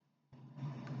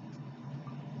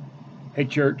Hey,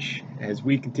 church, as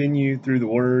we continue through the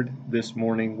Word this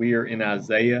morning, we are in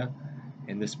Isaiah.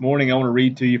 And this morning, I want to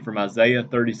read to you from Isaiah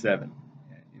 37.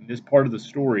 In this part of the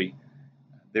story,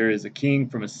 there is a king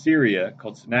from Assyria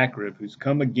called Sennacherib who's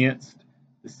come against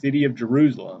the city of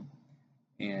Jerusalem,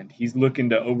 and he's looking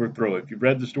to overthrow it. If you've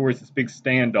read the story, it's this big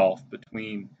standoff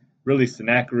between really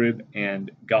Sennacherib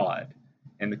and God.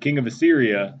 And the king of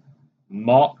Assyria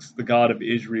mocks the God of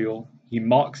Israel. He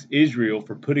mocks Israel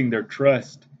for putting their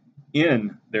trust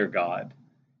in their God.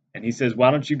 And he says,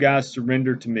 why don't you guys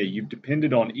surrender to me? You've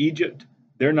depended on Egypt.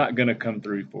 They're not going to come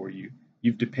through for you.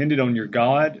 You've depended on your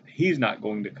God. He's not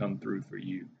going to come through for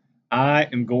you. I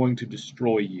am going to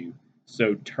destroy you.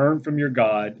 So turn from your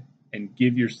God and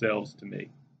give yourselves to me.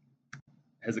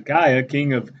 Hezekiah,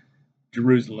 king of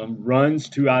Jerusalem, runs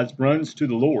to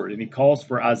the Lord, and he calls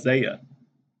for Isaiah.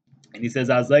 And he says,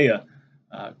 Isaiah,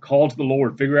 call to the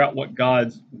Lord, figure out what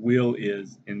God's will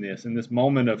is in this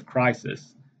moment of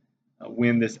crisis,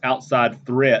 when this outside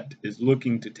threat is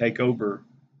looking to take over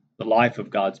the life of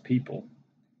God's people.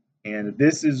 And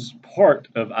this is part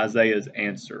of Isaiah's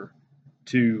answer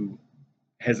to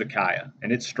Hezekiah,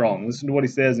 and it's strong. Listen to what he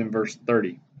says in verse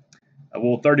 31.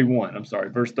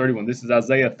 Verse 31. This is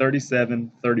Isaiah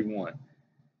 37:31.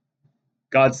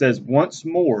 God says, once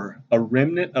more, a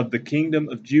remnant of the kingdom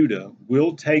of Judah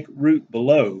will take root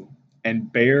below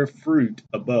and bear fruit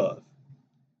above.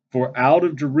 For out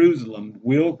of Jerusalem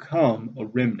will come a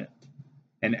remnant,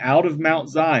 and out of Mount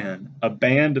Zion a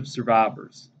band of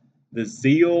survivors. The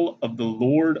zeal of the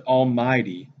Lord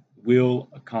Almighty will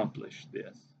accomplish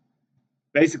this.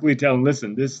 Basically telling,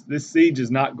 listen, this siege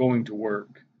is not going to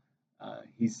work.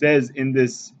 He says in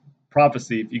this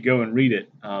prophecy, if you go and read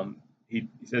it, he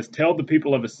says, tell the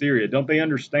people of Assyria, don't they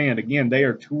understand? Again, they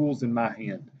are tools in my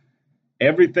hand.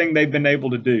 Everything they've been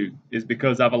able to do is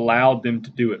because I've allowed them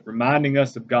to do it, reminding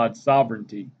us of God's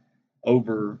sovereignty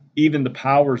over even the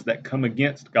powers that come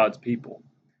against God's people.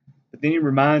 But then he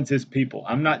reminds his people,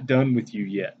 I'm not done with you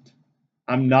yet.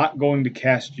 I'm not going to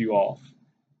cast you off.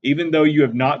 Even though you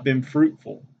have not been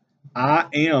fruitful, I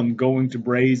am going to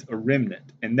raise a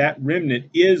remnant, and that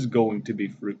remnant is going to be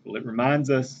fruitful. It reminds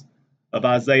us of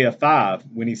Isaiah 5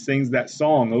 when he sings that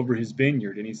song over his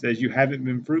vineyard, and he says, you haven't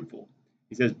been fruitful.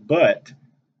 He says, but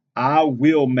I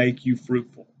will make you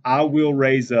fruitful. I will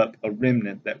raise up a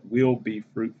remnant that will be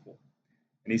fruitful.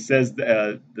 And he says,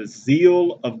 the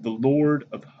zeal of the Lord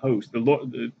of hosts,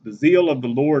 the zeal of the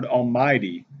Lord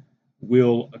Almighty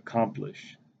will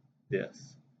accomplish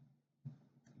this.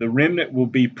 The remnant will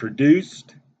be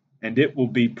produced and it will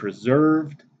be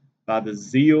preserved by the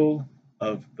zeal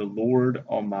of the Lord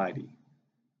Almighty.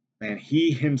 And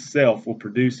he himself will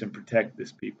produce and protect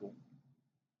this people.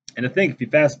 And I think if you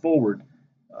fast forward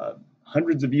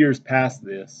hundreds of years past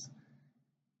this,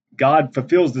 God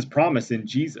fulfills this promise in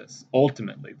Jesus.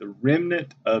 Ultimately, the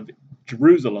remnant of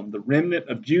Jerusalem, the remnant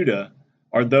of Judah,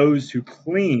 are those who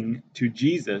cling to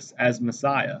Jesus as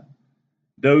Messiah,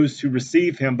 those who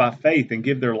receive him by faith and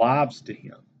give their lives to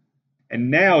him.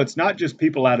 And now it's not just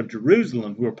people out of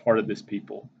Jerusalem who are part of this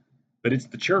people, but it's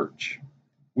the church.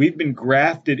 We've been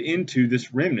grafted into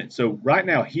this remnant. So right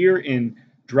now here in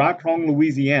Dry Prong,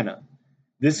 Louisiana,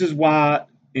 this is why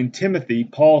in Timothy,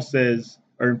 Paul says,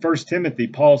 or in 1 Timothy,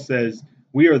 Paul says,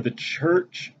 we are the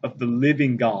church of the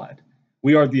living God.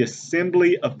 We are the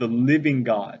assembly of the living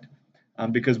God,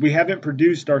 because we haven't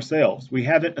produced ourselves. We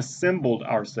haven't assembled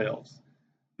ourselves.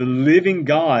 The living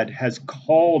God has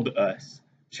called us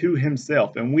to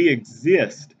himself, and we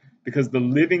exist because the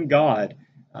living God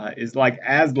is like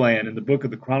Aslan in the book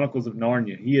of the Chronicles of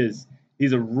Narnia.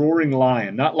 He's a roaring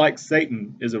lion, not like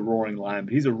Satan is a roaring lion,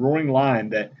 but he's a roaring lion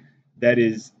that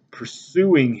is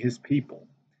pursuing his people,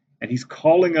 and he's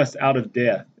calling us out of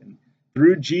death. And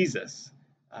through Jesus,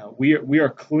 we are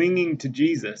clinging to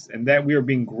Jesus, and that we are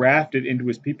being grafted into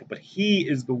his people. But he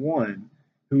is the one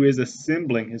who is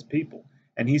assembling his people,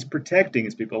 and he's protecting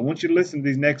his people. I want you to listen to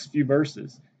these next few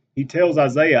verses. He tells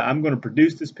Isaiah, I'm going to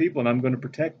produce this people and I'm going to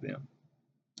protect them.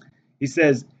 He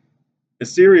says,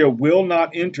 Assyria will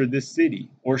not enter this city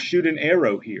or shoot an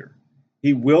arrow here.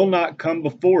 He will not come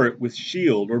before it with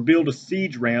shield or build a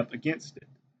siege ramp against it.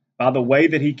 By the way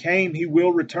that he came, he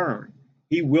will return.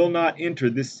 He will not enter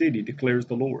this city, declares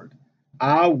the Lord.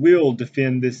 I will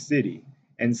defend this city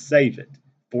and save it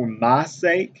for my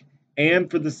sake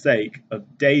and for the sake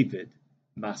of David,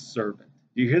 my servant.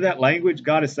 Do you hear that language?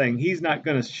 God is saying he's not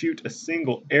going to shoot a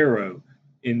single arrow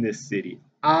in this city.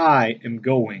 I am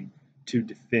going to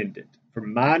defend it for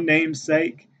my name's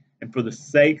sake and for the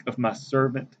sake of my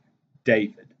servant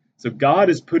David. So God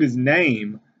has put his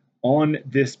name on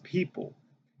this people.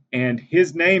 and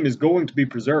his name is going to be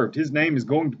preserved. His name is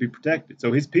going to be protected.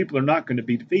 So his people are not going to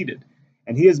be defeated.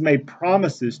 And he has made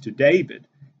promises to David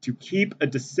to keep a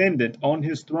descendant on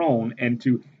his throne and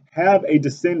to have a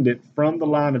descendant from the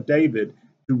line of David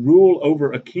to rule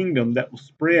over a kingdom that will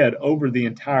spread over the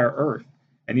entire earth.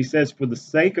 And he says, for the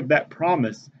sake of that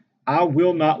promise, I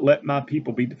will not let my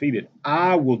people be defeated.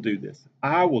 I will do this.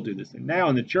 I will do this. And now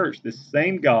in the church, this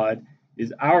same God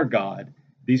is our God.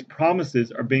 These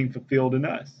promises are being fulfilled in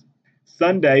us.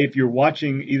 Sunday, if you're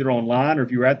watching either online or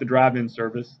if you were at the drive-in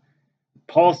service,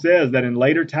 Paul says that in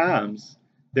later times,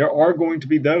 there are going to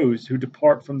be those who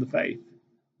depart from the faith.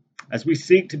 As we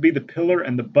seek to be the pillar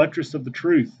and the buttress of the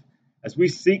truth, as we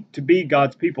seek to be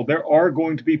God's people, there are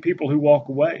going to be people who walk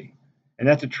away. And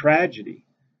that's a tragedy.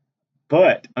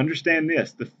 But understand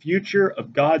this, the future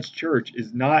of God's church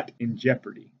is not in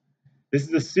jeopardy. This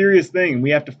is a serious thing, and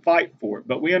we have to fight for it.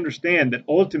 But we understand that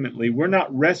ultimately we're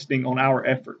not resting on our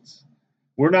efforts.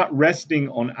 We're not resting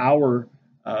on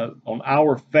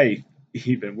our faith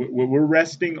even. We're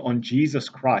resting on Jesus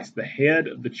Christ, the head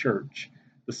of the church,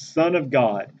 the Son of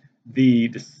God, the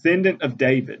descendant of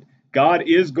David. God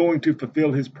is going to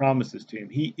fulfill his promises to him.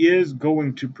 He is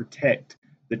going to protect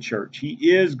the church.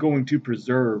 He is going to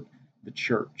preserve the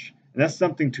church. And that's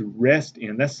something to rest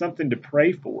in. That's something to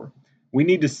pray for. We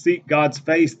need to seek God's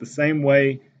face the same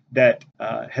way that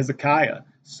Hezekiah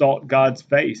sought God's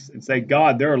face and say,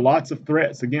 God, there are lots of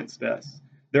threats against us.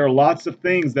 There are lots of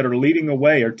things that are leading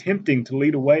away, or tempting to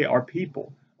lead away our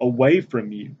people away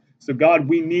from you. So God,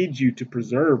 we need you to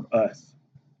preserve us.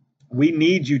 We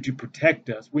need you to protect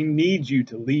us. We need you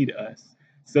to lead us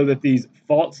so that these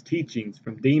false teachings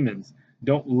from demons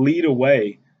don't lead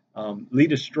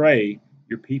astray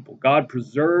your people. God,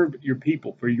 preserve your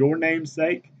people for your name's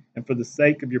sake and for the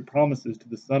sake of your promises to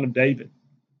the Son of David,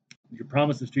 your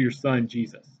promises to your Son,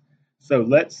 Jesus. So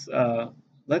let's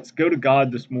go to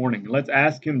God this morning. Let's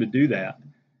ask him to do that.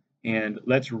 And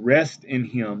let's rest in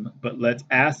him, but let's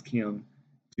ask him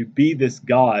to be this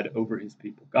God over his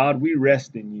people. God, we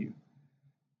rest in you.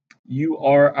 You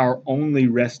are our only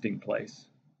resting place.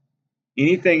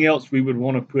 Anything else we would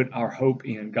want to put our hope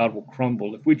in, God, will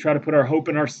crumble. If we try to put our hope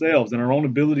in ourselves and our own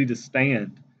ability to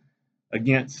stand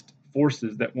against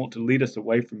forces that want to lead us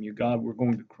away from you, God, we're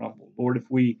going to crumble. Lord, if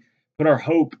we put our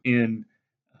hope in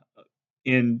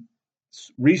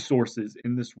resources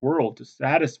in this world to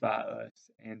satisfy us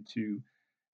and to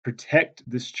protect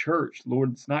this church,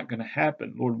 Lord, it's not going to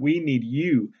happen. Lord, we need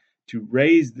you to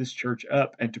raise this church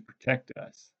up and to protect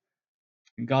us.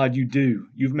 And God, you do.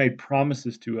 You've made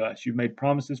promises to us. You've made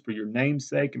promises for your name's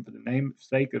sake and for the name's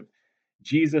sake of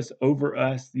Jesus over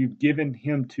us. You've given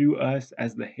him to us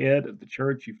as the head of the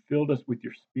church. You've filled us with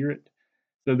your spirit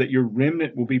so that your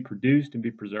remnant will be produced and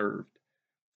be preserved.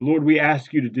 Lord, we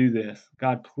ask you to do this.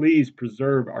 God, please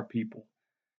preserve our people.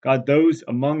 God, those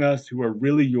among us who are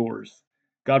really yours,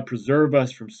 God, preserve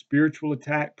us from spiritual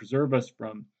attack. Preserve us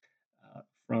from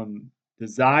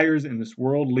desires in this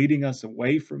world leading us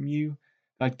away from you.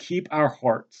 God, keep our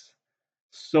hearts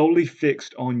solely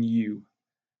fixed on you.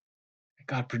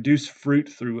 God, produce fruit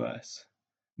through us.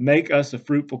 Make us a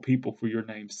fruitful people for your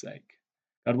name's sake.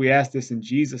 God, we ask this in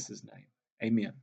Jesus' name. Amen.